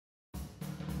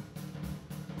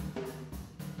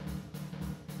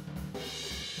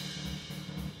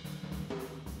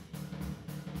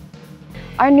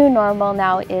Our new normal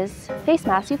now is face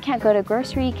masks. You can't go to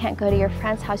grocery, you can't go to your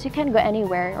friend's house, you can't go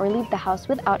anywhere or leave the house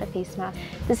without a face mask.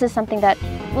 This is something that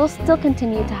we'll still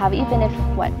continue to have even if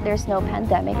there's no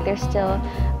pandemic. There's still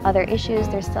other issues,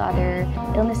 there's still other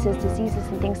illnesses, diseases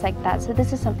and things like that. So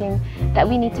this is something that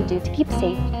we need to do to keep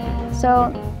safe.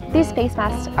 So these face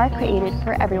masks are created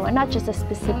for everyone, not just a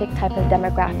specific type of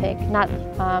demographic, not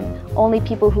only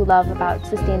people who love about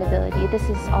sustainability. This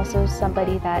is also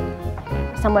somebody that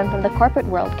someone from the corporate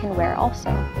world can wear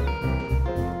also.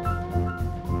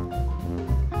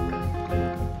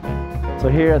 So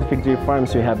here at Figtree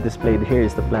Farms, we have displayed here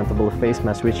is the plantable face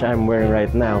mask, which I'm wearing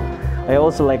right now. I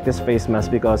also like this face mask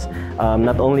because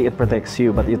not only it protects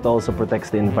you, but it also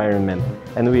protects the environment.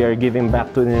 And we are giving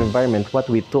back to the environment what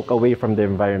we took away from the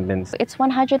environment. It's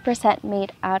 100%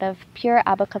 made out of pure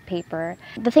abaca paper.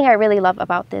 The thing I really love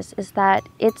about this is that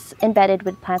it's embedded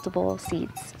with plantable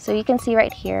seeds. So you can see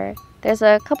right here, there's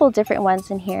a couple different ones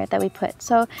in here that we put.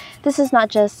 So this is not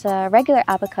just a regular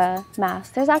abaca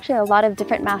mask. There's actually a lot of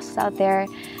different masks out there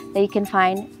that you can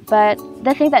find. But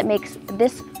the thing that makes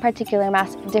this particular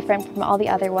mask different from all the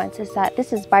other ones is that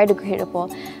this is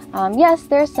biodegradable. Yes,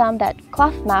 there's some that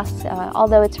cloth masks,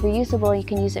 although it's reusable, you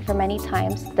can use it for many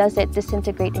times. Does it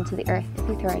disintegrate into the earth if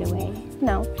you throw it away?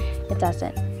 No, it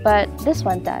doesn't. But this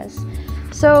one does.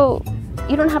 So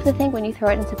you don't have to think when you throw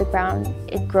it into the ground,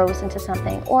 it grows into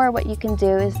something. Or what you can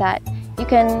do is that you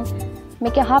can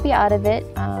make a hobby out of it,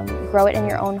 grow it in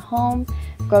your own home,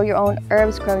 grow your own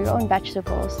herbs, grow your own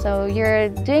vegetables. So you're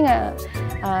doing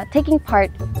taking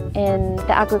part in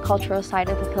the agricultural side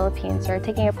of the Philippines, or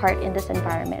taking a part in this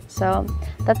environment. So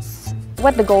that's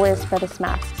what the goal is for this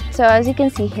mask. So as you can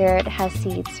see here, it has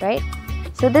seeds, right?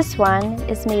 So this one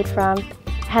is made from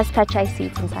has pechay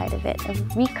seeds inside of it.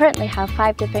 And we currently have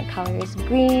 5 different colors: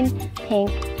 green,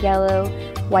 pink, yellow,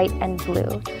 white, and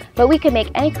blue. But we can make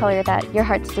any color that your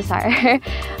heart's desire.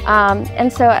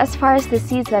 And so as far as the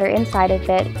seeds that are inside of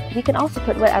it, we can also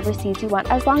put whatever seeds you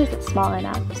want as long as it's small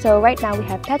enough. So right now we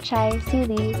have pechay,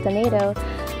 sili, tomato,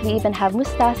 we even have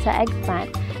mustasa,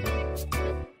 eggplant.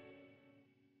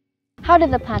 How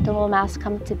did the plantable mask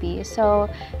come to be? So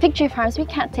Figtree Farms, we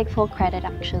can't take full credit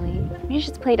actually. We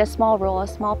just played a small role, a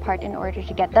small part in order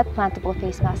to get that plantable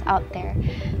face mask out there.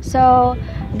 So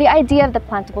the idea of the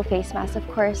plantable face mask, of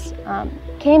course,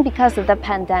 came because of the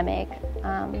pandemic.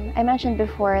 I mentioned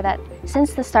before that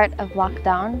since the start of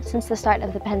lockdown, since the start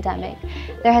of the pandemic,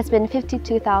 there has been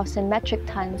 52,000 metric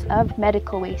tons of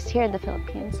medical waste here in the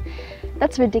Philippines.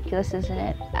 That's ridiculous, isn't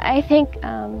it? I think,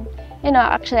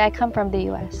 actually I come from the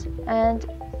US, and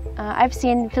I've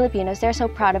seen Filipinos, they're so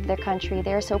proud of their country,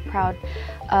 they're so proud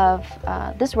of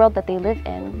this world that they live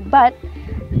in. But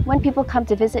when people come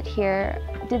to visit here,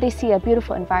 do they see a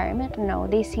beautiful environment? No,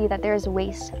 they see that there's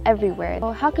waste everywhere.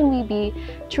 So how can we be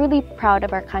truly proud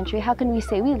of our country? How can we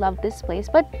say we love this place,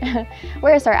 but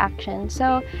where is our action?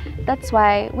 So that's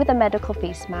why with a medical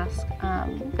face mask,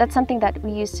 that's something that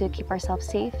we use to keep ourselves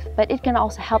safe, but it can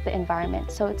also help the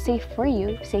environment. So it's safe for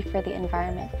you, safe for the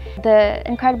environment. The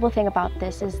incredible thing about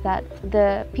this is that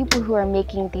the people who are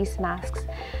making these masks,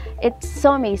 it's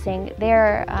so amazing.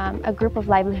 They're a group of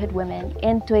livelihood women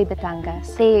in Tuay,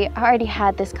 Batangas. They already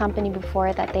had this company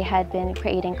before that they had been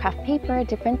creating craft paper,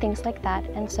 different things like that.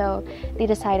 And so they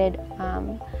decided,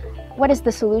 what is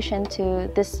the solution to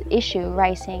this issue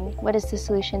rising? What is the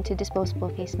solution to disposable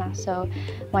face masks? So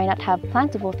why not have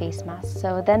plantable face masks?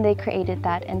 So then they created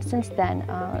that, and since then,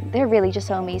 they're really just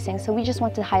so amazing. So we just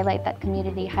want to highlight that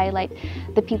community, highlight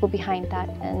the people behind that,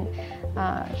 and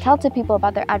tell to people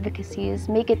about their advocacies,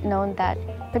 make it known that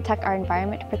protect our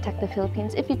environment, protect the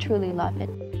Philippines if you truly love it.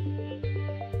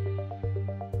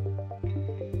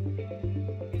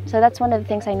 So that's one of the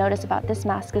things I noticed about this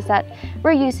mask, is that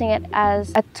we're using it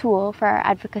as a tool for our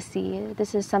advocacy.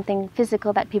 This is something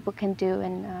physical that people can do,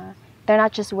 and they're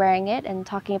not just wearing it and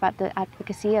talking about the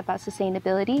advocacy, about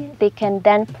sustainability. They can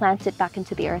then plant it back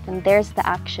into the earth, and there's the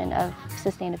action of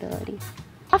sustainability.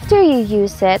 After you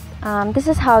use it, this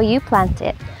is how you plant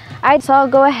it. So I'll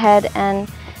go ahead and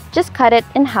just cut it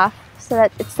in half so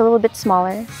that it's a little bit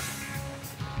smaller.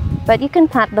 But you can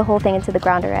plant the whole thing into the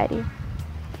ground already.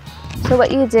 So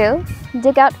what you do,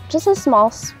 dig out just a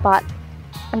small spot,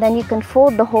 and then you can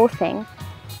fold the whole thing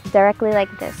directly like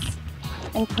this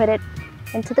and put it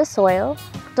into the soil.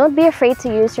 Don't be afraid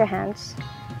to use your hands.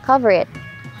 Cover it,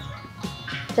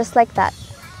 just like that.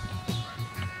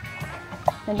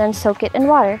 And then soak it in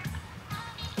water.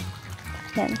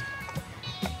 And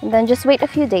then just wait a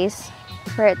few days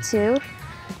for it to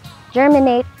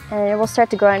germinate, and it will start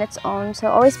to grow on its own. So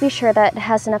always be sure that it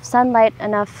has enough sunlight,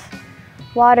 enough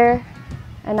water,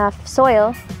 enough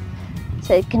soil,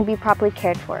 so it can be properly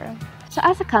cared for. So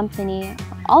as a company,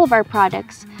 all of our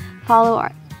products follow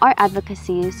our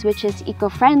advocacies, which is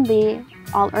eco-friendly,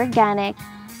 all organic,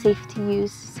 safe to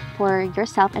use for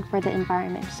yourself and for the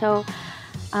environment. So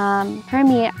for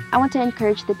me, I want to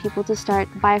encourage the people to start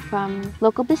buy from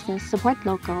local business, support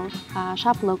local,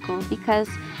 shop local, because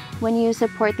when you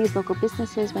support these local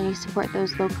businesses, when you support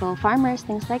those local farmers,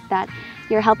 things like that,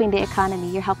 you're helping the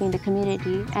economy, you're helping the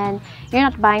community, and you're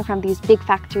not buying from these big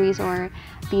factories or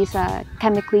these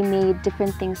chemically made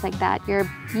different things like that.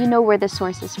 You know where the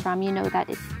source is from, you know that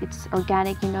it's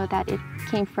organic, you know that it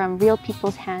came from real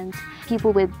people's hands,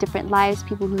 people with different lives,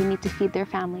 people who need to feed their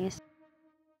families.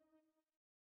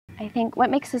 I think what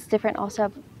makes us different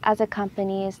also as a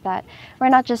company is that we're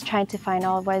not just trying to find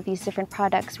all of these different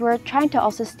products. We're trying to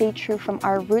also stay true from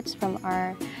our roots, from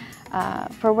our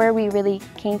for where we really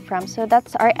came from. So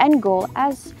that's our end goal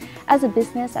as a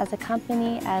business, as a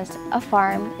company, as a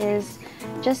farm, is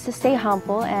just to stay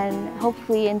humble, and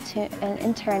hopefully in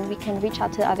turn we can reach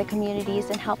out to other communities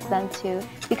and help them to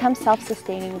become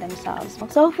self-sustaining themselves. So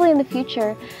hopefully in the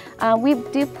future we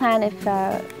do plan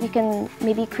if we can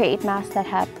maybe create masks that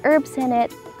have herbs in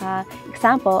it.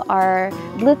 Example, our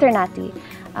gluternati.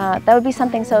 That would be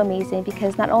something so amazing,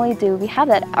 because not only do we have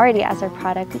that already as our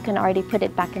product, we can already put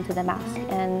it back into the mask,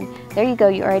 and there you go,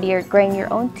 you already are growing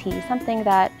your own tea, something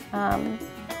that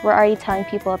we're already telling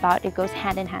people about. It goes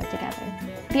hand in hand together.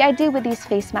 The idea with these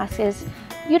face masks is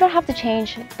you don't have to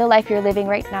change the life you're living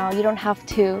right now. You don't have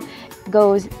to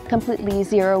go completely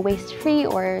zero waste free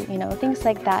or things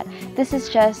like that. This is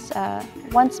just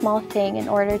one small thing in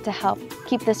order to help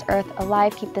keep this earth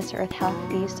alive, keep this earth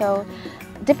healthy. So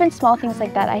different small things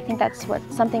like that, I think that's what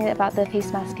something about the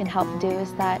face mask can help do,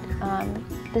 is that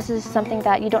this is something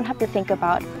that you don't have to think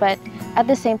about, but at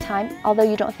the same time, although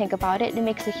you don't think about it, it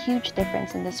makes a huge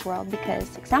difference in this world.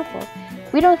 Because, example,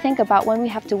 we don't think about when we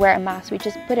have to wear a mask, we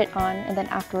just put it on and then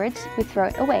afterwards we throw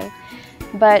it away.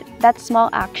 But that small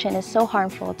action is so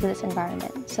harmful to this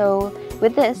environment. So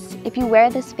with this, if you wear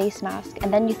this face mask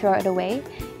and then you throw it away,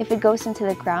 if it goes into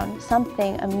the ground,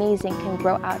 something amazing can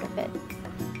grow out of it.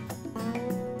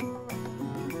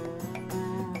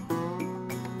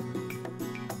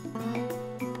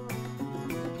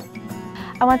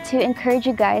 I want to encourage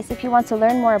you guys, if you want to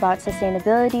learn more about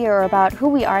sustainability or about who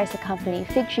we are as a company,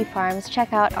 Figtree Farms,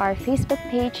 check out our Facebook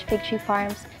page, Figtree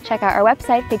Farms. Check out our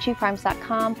website,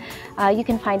 figtreefarms.com. You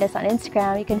can find us on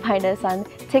Instagram, you can find us on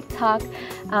TikTok,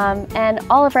 and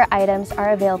all of our items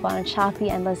are available on Shopee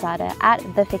and Lazada at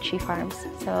the Figtree Farms.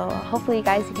 So hopefully you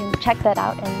guys can check that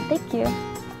out, and thank you.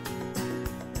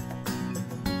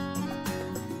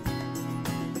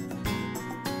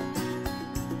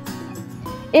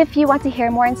 If you want to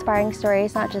hear more inspiring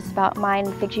stories, not just about mine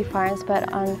and Figtree Farms,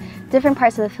 but on different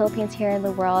parts of the Philippines here in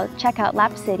the world, check out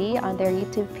Lap City on their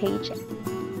YouTube page.